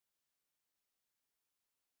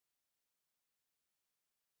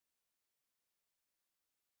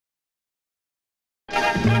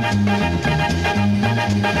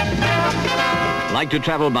Like to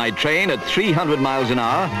travel by train at 300 miles an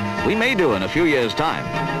hour? We may do in a few years' time.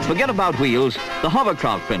 Forget about wheels. The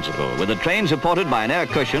hovercraft principle, with a train supported by an air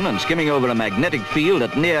cushion and skimming over a magnetic field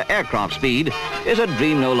at near aircraft speed, is a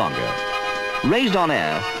dream no longer. Raised on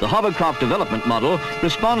air, the hovercraft development model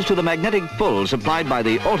responds to the magnetic pull supplied by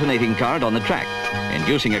the alternating current on the track,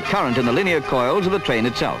 inducing a current in the linear coils of the train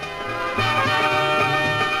itself.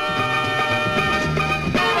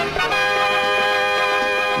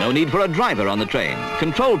 No need for a driver on the train.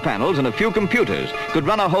 Control panels and a few computers could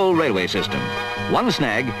run a whole railway system. One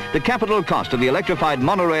snag, the capital cost of the electrified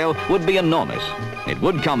monorail would be enormous. It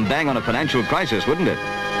would come bang on a financial crisis, wouldn't it?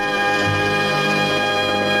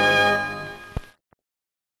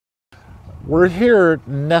 We're here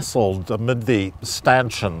nestled amid the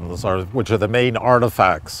stanchions, which are the main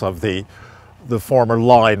artifacts of the former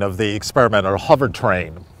line of the experimental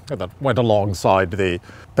hovertrain that went alongside the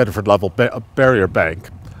Bedford level barrier bank.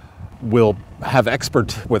 We'll have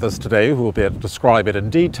experts with us today who will be able to describe it in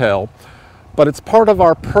detail, but it's part of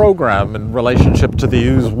our program in relationship to the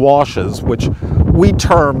Ouse Washes, which we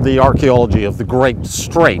term the archaeology of the Great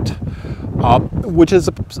Strait, which is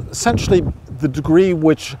essentially the degree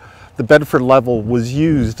which the Bedford level was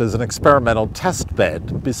used as an experimental test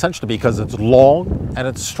bed, essentially because it's long and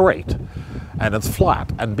it's straight and it's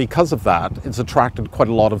flat, and because of that it's attracted quite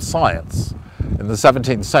a lot of science. In the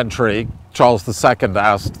 17th century, Charles II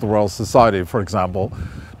asked the Royal Society, for example,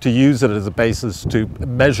 to use it as a basis to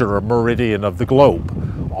measure a meridian of the globe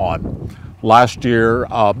on. Last year,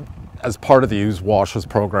 as part of the Ouse Washes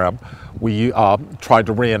program, we tried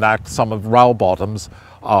to reenact some of Railworld Bottom's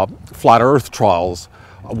flat earth trials,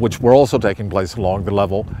 which were also taking place along the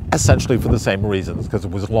level, essentially for the same reasons, because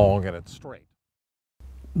it was long and it's straight.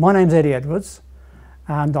 My name's Eddie Edwards,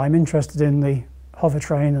 and I'm interested in the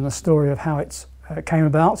hovertrain and the story of how it came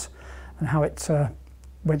about and how it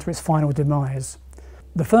went to its final demise.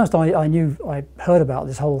 The first I heard about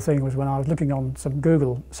this whole thing was when I was looking on some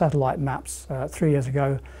Google satellite maps 3 years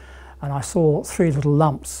ago, and I saw 3 little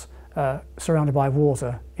lumps surrounded by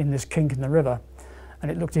water in this kink in the river,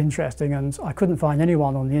 and it looked interesting, and I couldn't find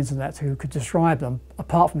anyone on the internet who could describe them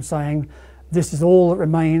apart from saying this is all that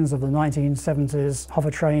remains of the 1970s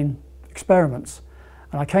hovertrain experiments.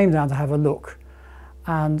 And I came down to have a look,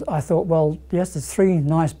 and I thought, well, yes, there's 3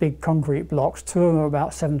 nice big concrete blocks, 2 of them are about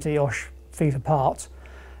 70-osh feet apart.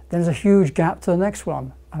 Then there's a huge gap to the next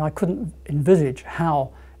one, and I couldn't envisage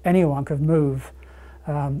how anyone could move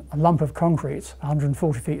a lump of concrete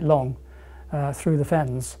 140 feet long through the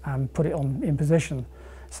fens and put it in position.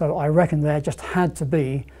 So I reckon there just had to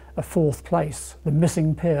be a 4th place, the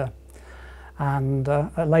missing pier. And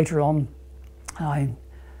later on, I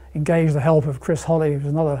engaged the help of Chris Holly, who's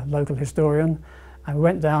another local historian, and we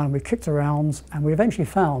went down and we kicked around, and we eventually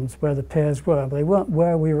found where the piers were, but they weren't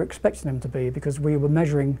where we were expecting them to be, because we were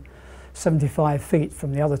measuring 75 feet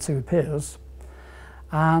from the other 2 piers,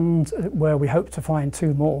 and where we hoped to find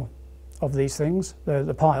 2 more of these things,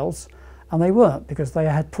 the piles, and they weren't, because they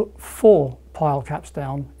had put 4 pile caps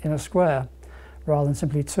down in a square rather than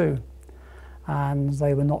simply 2, and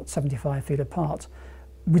they were not 75 feet apart.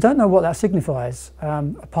 We don't know what that signifies,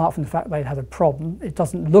 apart from the fact they'd had a problem. It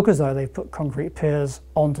doesn't look as though they put concrete piers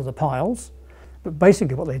onto the piles, but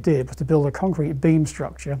basically what they did was to build a concrete beam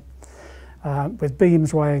structure with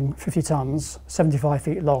beams weighing 50 tons, 75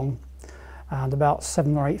 feet long, and about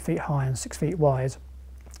 7 or 8 feet high and 6 feet wide,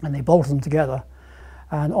 and they bolted them together,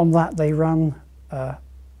 and on that they ran a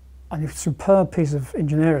superb piece of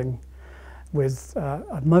engineering with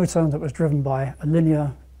a motor that was driven by a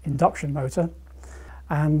linear induction motor,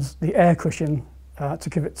 and the air cushion to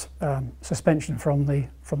give it suspension from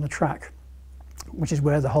the track, which is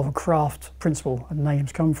where the hovercraft principle and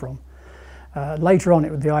names come from. Later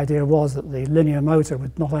on, the idea was that the linear motor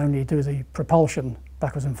would not only do the propulsion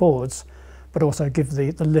backwards and forwards, but also give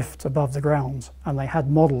the lift above the ground, and they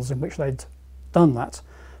had models in which they'd done that,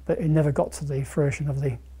 but it never got to the fruition of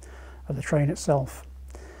the train itself.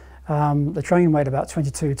 The train weighed about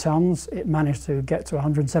 22 tons. It managed to get to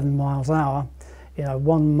 107 miles an hour in a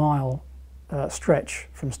 1 mile stretch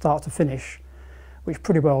from start to finish, which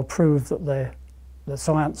pretty well proved that the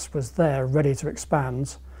science was there, ready to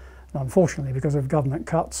expand. And unfortunately, because of government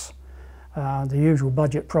cuts, the usual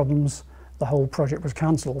budget problems, the whole project was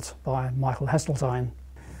cancelled by Michael Heseltine.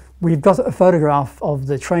 We've got a photograph of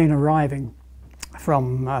the train arriving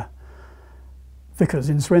from Vickers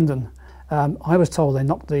in Swindon. I was told they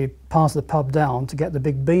knocked the part of the pub down to get the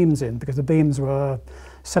big beams in, because the beams were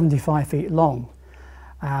 75 feet long,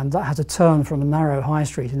 and that had to turn from a narrow high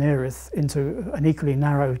street in Earith into an equally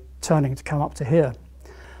narrow turning to come up to here.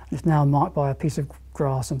 It's now marked by a piece of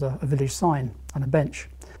grass and a village sign and a bench.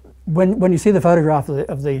 When you see the photograph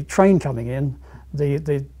of the train coming in,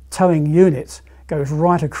 the towing unit goes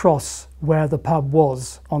right across where the pub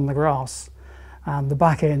was on the grass, and the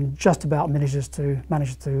back end just about manages to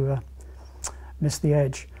miss the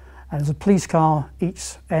edge. And there's a police car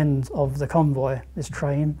each end of the convoy, this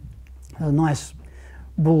train. There's a nice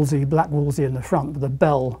Wolsey, black Wolsey in the front with a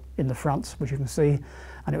bell in the front, which you can see,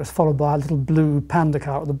 and it was followed by a little blue Panda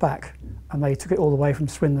car at the back, and they took it all the way from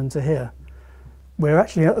Swindon to here. We're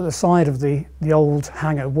actually at the side of the old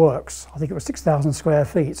hangar works. I think it was 6,000 square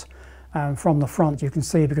feet. From the front you can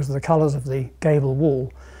see, because of the colours of the gable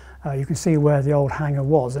wall, you can see where the old hangar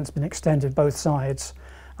was, and it's been extended both sides,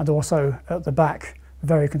 and also at the back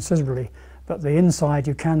very considerably. But the inside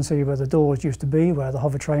you can see where the doors used to be, where the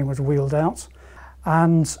hover train was wheeled out.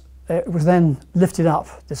 And it was then lifted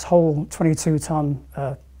up, this whole 22-ton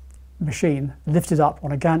machine lifted up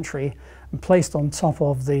on a gantry and placed on top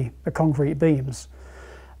of the concrete beams.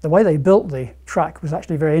 The way they built the track was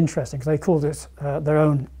actually very interesting, because they called it their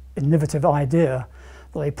own innovative idea,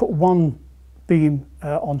 that they put one beam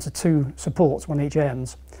onto two supports, one each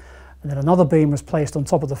end, and then another beam was placed on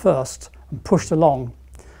top of the first and pushed along,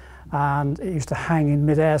 and it used to hang in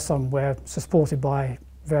mid-air somewhere, supported by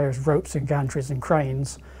various ropes and gantries and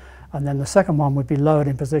cranes, and then the second one would be lowered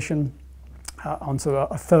in position onto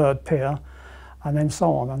a third pier, and then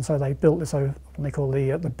so on. And so they built this, what they call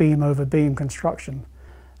the beam over beam construction.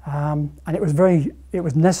 And it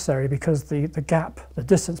was necessary, because the gap, the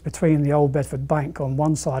distance between the Old Bedford bank on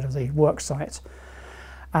one side of the work site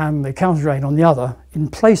and the counter drain on the other, in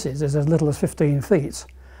places is as little as 15 feet.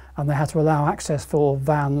 And they had to allow access for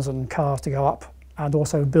vans and cars to go up, and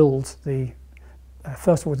also build the,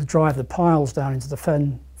 first of all, to drive the piles down into the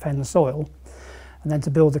fen soil, and then to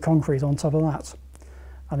build the concrete on top of that.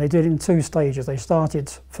 And they did it in two stages. They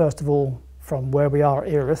started, first of all, from where we are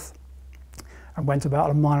at Earith, and went about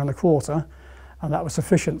 1.25 miles, and that was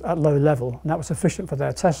sufficient at low level, and that was sufficient for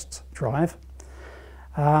their test drive.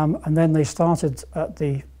 And then they started at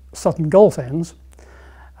the Sutton Gault end,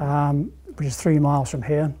 which is 3 miles from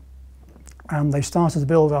here, and they started to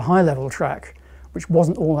build a high-level track, which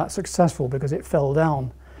wasn't all that successful because it fell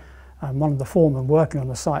down. And one of the foremen working on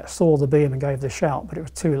the site saw the beam and gave the shout, but it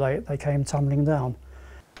was too late. They came tumbling down.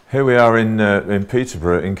 Here we are in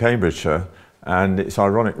Peterborough in Cambridgeshire, and it's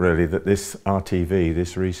ironic really that this RTV,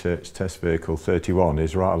 this Research Test Vehicle 31,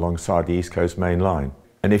 is right alongside the East Coast Main Line.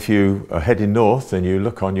 And if you are heading north and you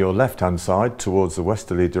look on your left-hand side towards the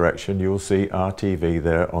westerly direction, you'll see RTV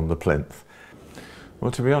there on the plinth.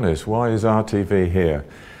 Well, to be honest, why is RTV here?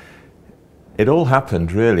 It all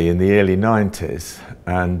happened really in the early 90s,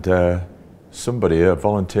 and somebody, a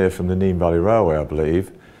volunteer from the Nene Valley Railway, I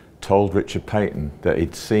believe, told Richard Payton that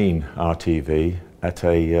he'd seen RTV at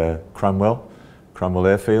a Cranwell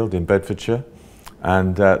airfield in Bedfordshire,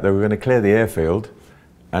 and they were going to clear the airfield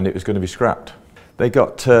and it was going to be scrapped. They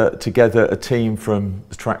got together a team from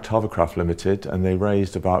Tracked Hovercraft Ltd, and they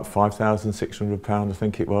raised about £5,600, I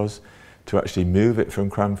think it was, to actually move it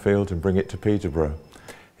from Cranfield and bring it to Peterborough.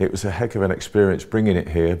 It was a heck of an experience bringing it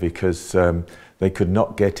here, because they could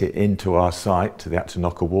not get it into our site. They had to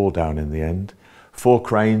knock a wall down in the end. 4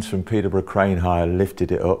 cranes from Peterborough Crane Hire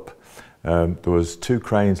lifted it up. There was 2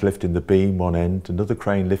 cranes lifting the beam one end, another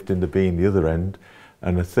crane lifting the beam the other end,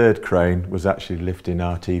 and a third crane was actually lifting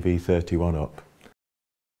RTV 31 up.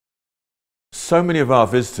 So many of our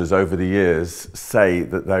visitors over the years say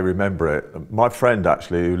that they remember it. My friend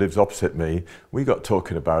actually, who lives opposite me, we got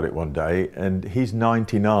talking about it one day, and he's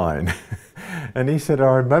 99. And he said,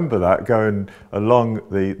 I remember that going along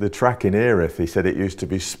the track in Earith. He said it used to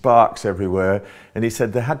be sparks everywhere, and he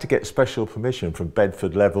said they had to get special permission from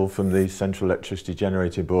Bedford Level, from the Central Electricity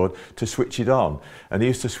Generating Board, to switch it on. And he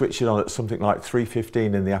used to switch it on at something like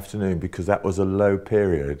 3:15 in the afternoon, because that was a low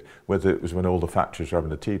period. Whether it was when all the factories were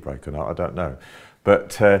having a tea break or not, I don't know.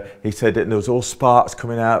 But he said that there was all sparks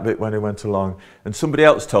coming out of it when he went along. And somebody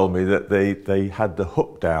else told me that they had the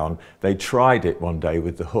hook down. They tried it one day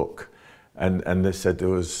with the hook, and they said there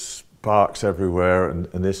was sparks everywhere, and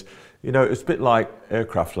this, you know, it's a bit like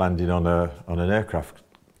aircraft landing on an aircraft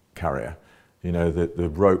carrier. You know, the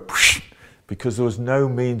rope, because there was no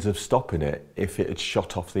means of stopping it if it had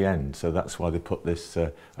shot off the end. So that's why they put this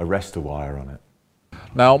arrestor wire on it.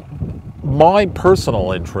 Now, my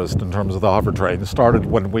personal interest in terms of the hovertrain started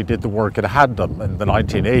when we did the work at Haddam in the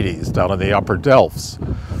 1980s down in the Upper Delphs,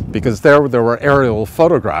 because there were aerial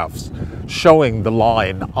photographs showing the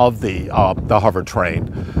line of the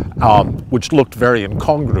hovertrain, which looked very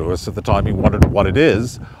incongruous at the time. You wondered what it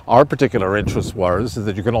is. Our particular interest was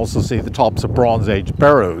that you can also see the tops of Bronze Age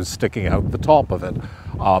barrows sticking out the top of it.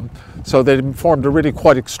 So they formed a really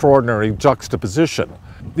quite extraordinary juxtaposition.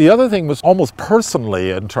 The other thing was almost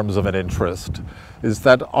personally, in terms of an interest, is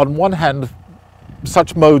that on one hand,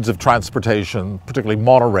 such modes of transportation, particularly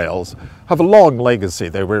monorails, have a long legacy.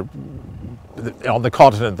 They were, on the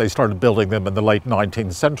continent, they started building them in the late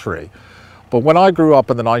 19th century. But when I grew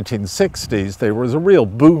up in the 1960s, there was a real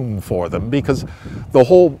boom for them because the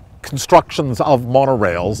whole constructions of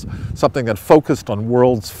monorails, something that focused on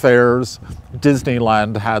World's Fairs,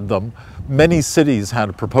 Disneyland had them, many cities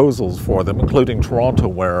had proposals for them, including Toronto,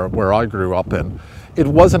 where I grew up in. It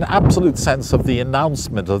was an absolute sense of the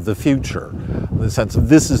announcement of the future, the sense of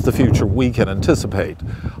this is the future we can anticipate.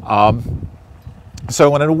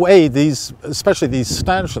 So in a way, especially these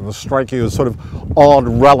stanchions, strike you as sort of odd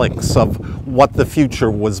relics of what the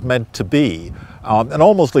future was meant to be, and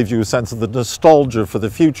almost leaves you a sense of the nostalgia for the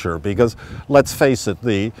future, because let's face it,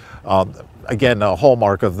 again, a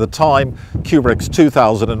hallmark of the time, Kubrick's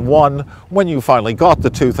 2001, when you finally got the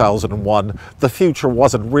 2001, the future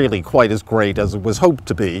wasn't really quite as great as it was hoped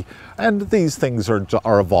to be, and these things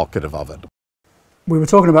are evocative of it. We were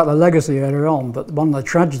talking about the legacy earlier on, but one of the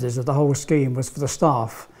tragedies of the whole scheme was for the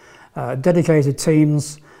staff. Dedicated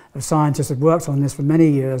teams of scientists had worked on this for many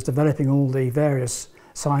years, developing all the various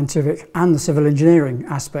scientific and the civil engineering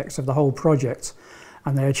aspects of the whole project.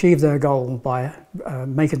 And they achieved their goal by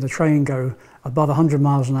making the train go above 100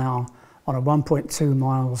 miles an hour on a 1.2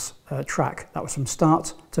 miles track. That was from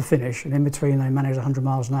start to finish, and in between they managed 100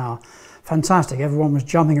 miles an hour. Fantastic, everyone was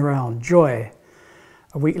jumping around, joy.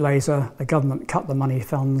 A week later, the government cut the money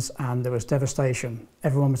funds and there was devastation.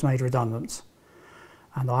 Everyone was made redundant.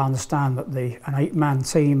 And I understand that an 8-man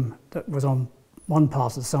team that was on one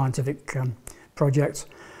part of the scientific project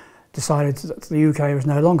decided that the UK was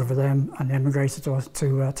no longer for them and emigrated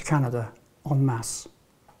to Canada en masse.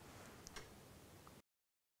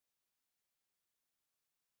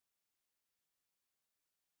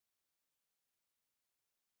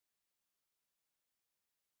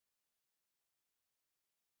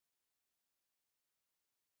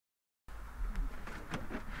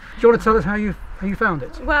 Do you want to tell us how you found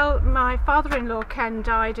it? Well, my father-in-law Ken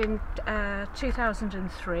died in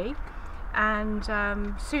 2003, and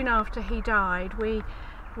soon after he died we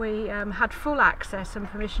had full access and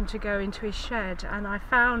permission to go into his shed, and I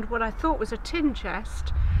found what I thought was a tin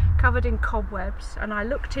chest covered in cobwebs, and I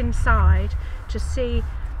looked inside to see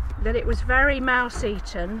that it was very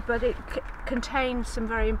mouse-eaten, but it contained some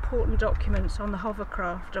very important documents on the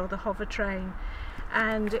hovercraft or the hovertrain,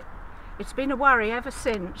 and it's been a worry ever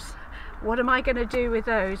since. What am I going to do with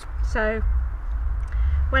those? So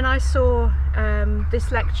when I saw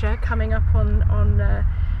this lecture coming up on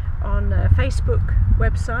Facebook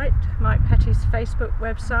website, Mike Petty's Facebook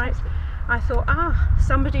website, I thought,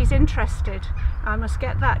 somebody's interested. I must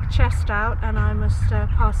get that chest out and I must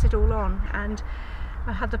pass it all on. And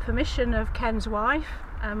I had the permission of Ken's wife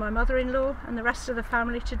and my mother-in-law and the rest of the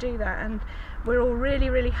family to do that, and we're all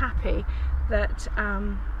really, really happy that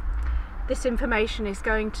this information is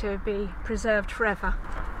going to be preserved forever.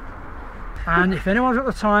 And if anyone's got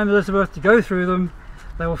the time, Elizabeth, to go through them,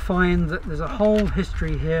 they will find that there's a whole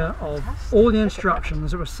history here of all the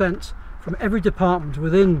instructions that were sent from every department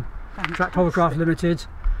within Tracked Hovercraft Ltd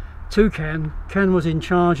to Ken. Ken was in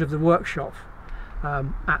charge of the workshop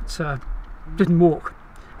at Ditton Walk,